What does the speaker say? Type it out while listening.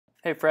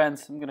Hey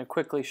friends, I'm going to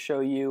quickly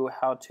show you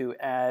how to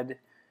add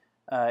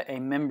a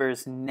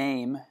member's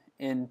name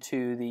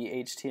into the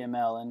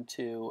HTML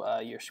into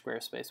your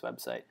Squarespace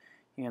website.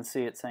 You can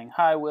see it saying,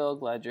 "Hi Will,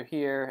 glad you're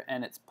here,"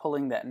 and it's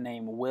pulling that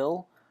name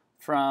Will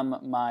from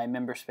my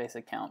Memberspace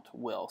account,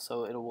 Will.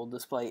 So it will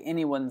display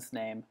anyone's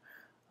name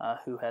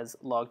who has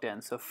logged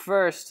in. So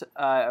first,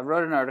 I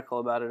wrote an article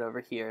about it over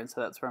here, and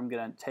so that's where I'm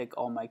going to take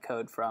all my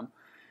code from.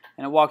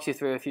 And it walks you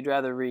through. If you'd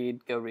rather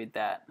read, go read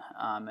that.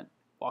 It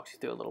walks you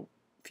through a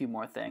few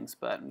more things,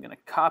 but I'm going to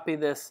copy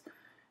this,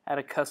 add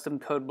a custom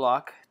code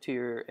block to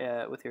your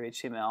with your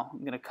HTML.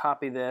 I'm going to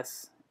copy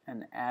this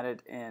and add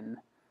it in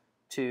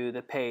to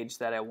the page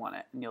that I want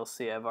it, and you'll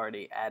see I've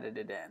already added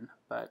it in,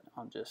 but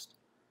I'll just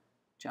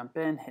jump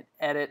in, hit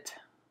edit,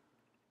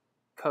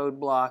 code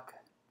block,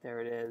 there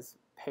it is,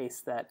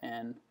 paste that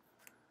in.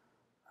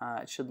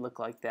 It should look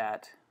like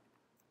that,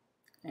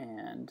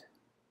 and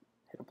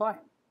hit apply.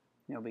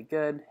 You'll be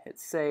good. Hit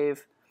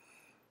save.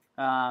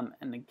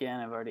 And again,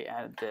 I've already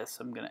added this,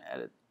 so I'm going to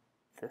edit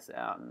this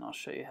out and I'll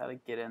show you how to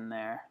get in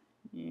there.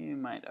 You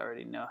might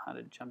already know how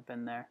to jump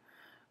in there,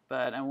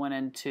 but I went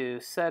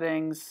into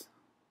settings,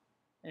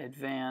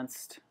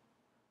 advanced,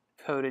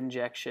 code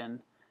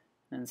injection,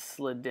 and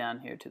slid down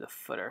here to the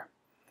footer.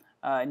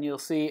 And you'll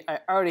see I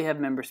already have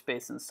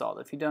Memberspace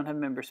installed. If you don't have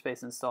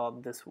Memberspace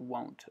installed, this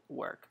won't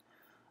work.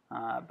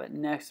 But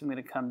next I'm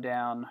going to come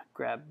down,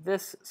 grab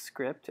this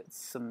script, it's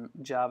some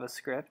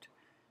JavaScript,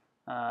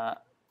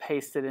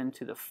 paste it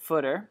into the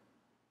footer,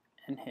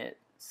 and hit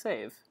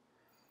save.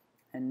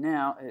 And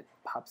now it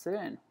pops it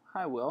in.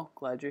 "Hi Will,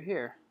 glad you're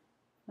here."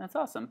 That's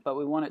awesome, but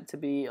we want it to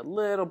be a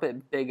little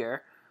bit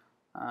bigger.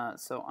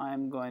 So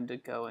I'm going to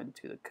go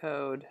into the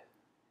code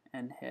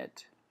and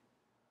hit,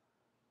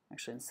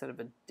 actually instead of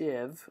a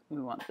div,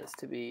 we want this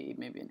to be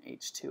maybe an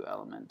H2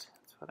 element.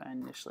 That's what I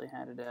initially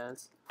had it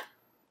as.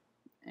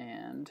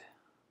 And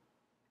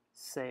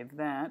save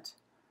that.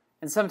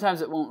 And sometimes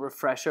it won't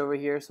refresh over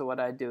here, so what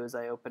I do is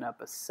I open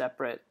up a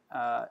separate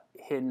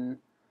hidden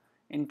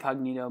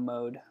incognito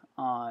mode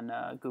on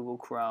Google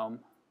Chrome,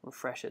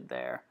 refresh it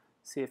there,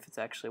 see if it's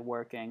actually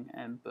working,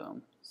 and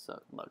boom.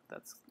 So look,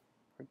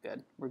 we're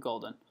good. We're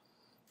golden.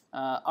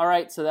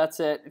 Alright, so that's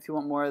it. If you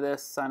want more of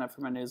this, sign up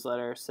for my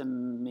newsletter,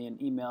 send me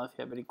an email if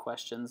you have any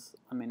questions,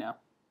 let me know.